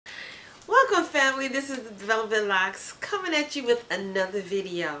family, this is the Velvetlox coming at you with another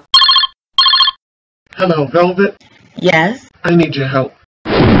video. Hello, Velvet. Yes? I need your help.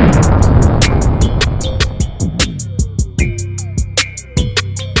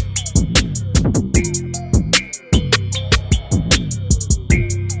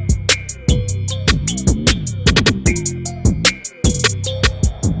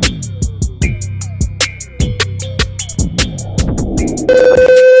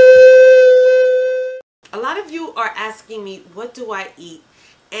 A lot of you are asking me, what do I eat?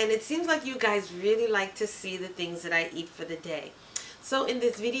 And it seems like you guys really like to see the things that I eat for the day. So in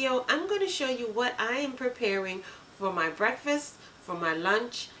this video, I'm going to show you what I am preparing for my breakfast, for my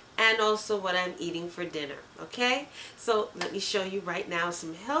lunch, and also what I'm eating for dinner. Okay? So let me show you right now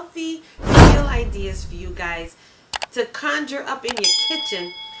some healthy meal ideas for you guys to conjure up in your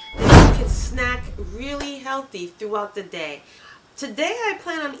kitchen that you can snack really healthy throughout the day. Today I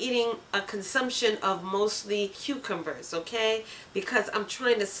plan on eating a consumption of mostly cucumbers, okay? Because I'm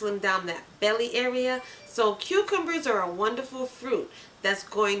trying to slim down that belly area. So cucumbers are a wonderful fruit that's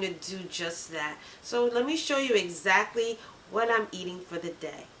going to do just that. So let me show you exactly what I'm eating for the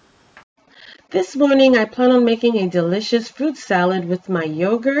day. This morning I plan on making a delicious fruit salad with my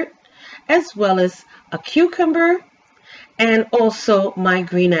yogurt, as well as a cucumber and also my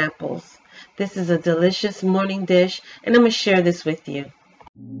green apples. This is a delicious morning dish, and I'm going to share this with you.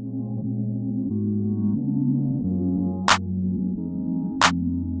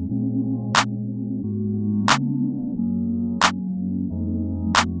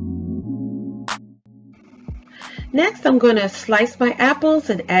 Next, I'm going to slice my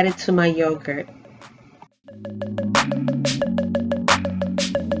apples and add it to my yogurt.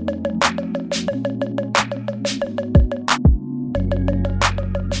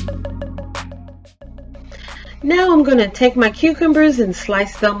 Now I'm going to take my cucumbers and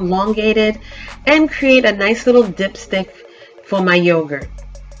slice them elongated and create a nice little dipstick for my yogurt.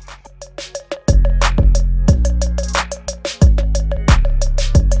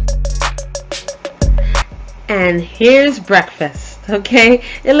 And here's breakfast, okay?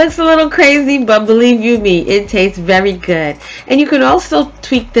 It looks a little crazy, but believe you me, it tastes very good. And you can also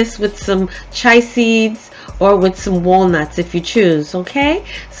tweak this with some chia seeds or with some walnuts if you choose, okay?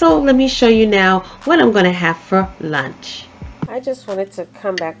 So let me show you now what I'm going to have for lunch. I just wanted to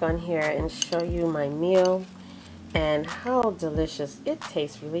come back on here and show you my meal and how delicious. It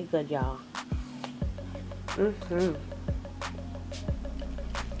tastes really good, y'all.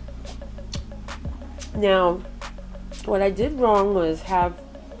 Now, what I did wrong was have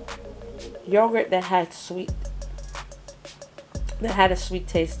yogurt that had a sweet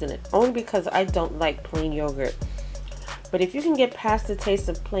taste in it, only because I don't like plain yogurt. But if you can get past the taste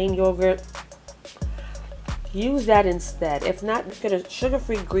of plain yogurt, use that instead. If not, get a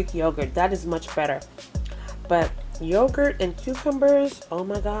sugar-free Greek yogurt. That is much better. But yogurt and cucumbers, oh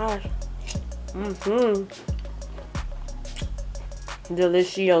my gosh.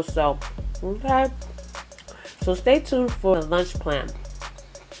 Delicioso. Okay? So stay tuned for the lunch plan.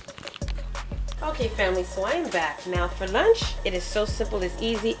 Okay family, so I am back. Now for lunch, it is so simple, it's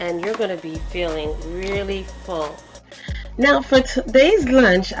easy, and you're going to be feeling really full. Now for today's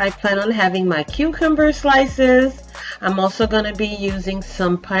lunch, I plan on having my cucumber slices. I'm also going to be using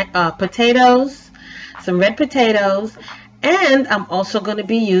some potatoes, some red potatoes, and I'm also going to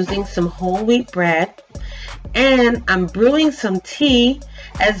be using some whole wheat bread. And I'm brewing some tea,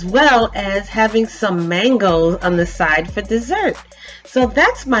 as well as having some mangoes on the side for dessert. So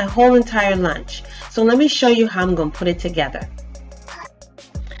that's my whole entire lunch. So let me show you how I'm going to put it together.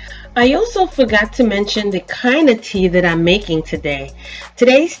 I also forgot to mention the kind of tea that I'm making today.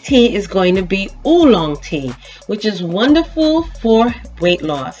 Today's tea is going to be oolong tea, which is wonderful for weight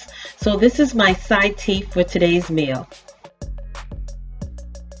loss. So this is my side tea for today's meal.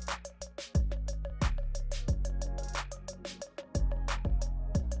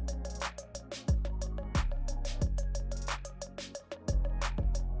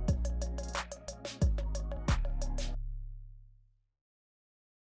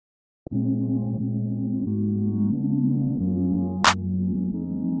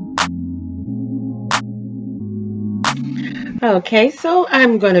 Okay, so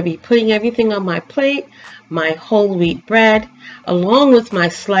I'm going to be putting everything on my plate, my whole wheat bread, along with my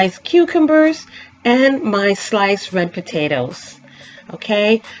sliced cucumbers and my sliced red potatoes.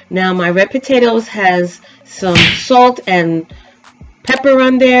 Okay, now my red potatoes has some salt and pepper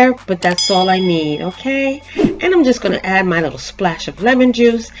on there, but that's all I need, okay? And I'm just going to add my little splash of lemon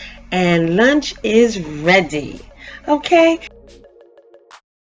juice, and lunch is ready, okay?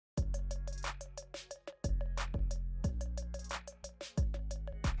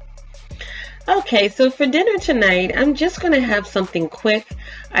 Okay, so for dinner tonight, I'm just going to have something quick.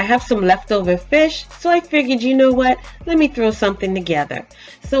 I have some leftover fish, so I figured, you know what, let me throw something together.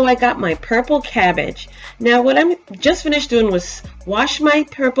 So I got my purple cabbage. Now what I'm just finished doing was wash my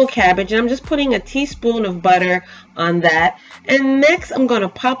purple cabbage, and I'm just putting a teaspoon of butter on that. And next I'm going to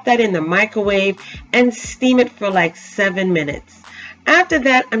pop that in the microwave and steam it for like 7 minutes. After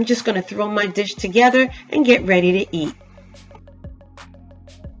that, I'm just going to throw my dish together and get ready to eat.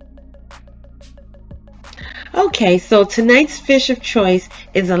 Okay, so tonight's fish of choice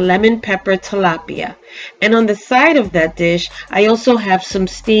is a lemon pepper tilapia. And on the side of that dish, I also have some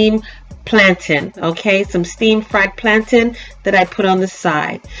steamed plantain, okay? Some steamed fried plantain that I put on the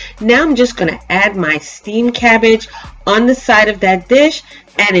side. Now I'm just going to add my steamed cabbage on the side of that dish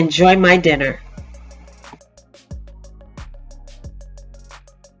and enjoy my dinner.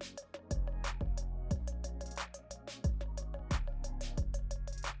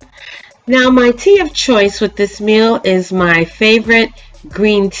 Now my tea of choice with this meal is my favorite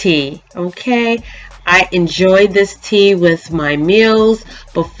green tea, okay? I enjoy this tea with my meals,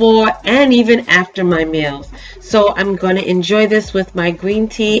 before and even after my meals. So I'm going to enjoy this with my green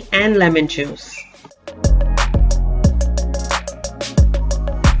tea and lemon juice.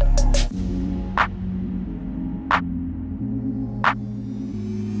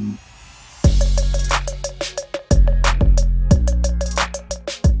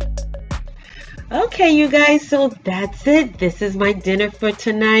 Okay, you guys, so that's it. This is my dinner for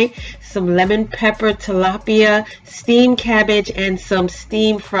tonight. Some lemon pepper tilapia, steamed cabbage, and some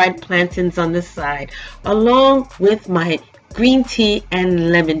steamed fried plantains on the side, along with my green tea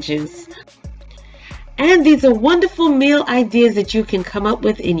and lemon juice. And these are wonderful meal ideas that you can come up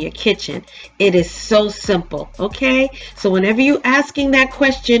with in your kitchen. It is so simple, okay? So whenever you're asking that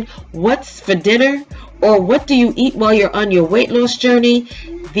question, what's for dinner? Or what do you eat while you're on your weight loss journey?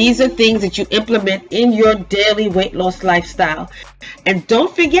 These are things that you implement in your daily weight loss lifestyle. And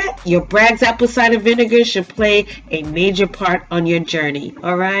don't forget, your Bragg's apple cider vinegar should play a major part on your journey.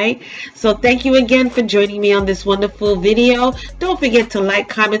 All right? So thank you again for joining me on this wonderful video. Don't forget to like,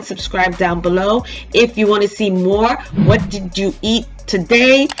 comment, subscribe down below. If you want to see more, what did you eat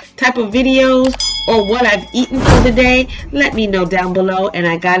today type of videos, or what I've eaten for the day, let me know down below, and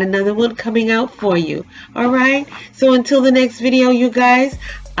I got another one coming out for you. All right? So until the next video, you guys,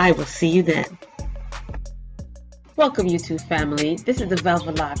 I will see you then. Welcome, YouTube family. This is the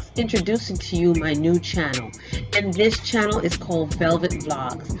Velvetlox introducing to you my new channel, and this channel is called Velvet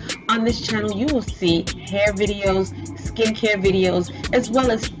Vlogs. On this channel you will see hair videos, skincare videos, as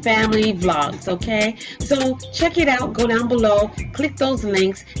well as family vlogs, okay? So check it out, go down below, click those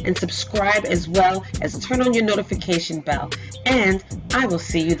links, and subscribe, as well as turn on your notification bell, and I will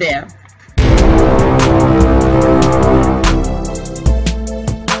see you there.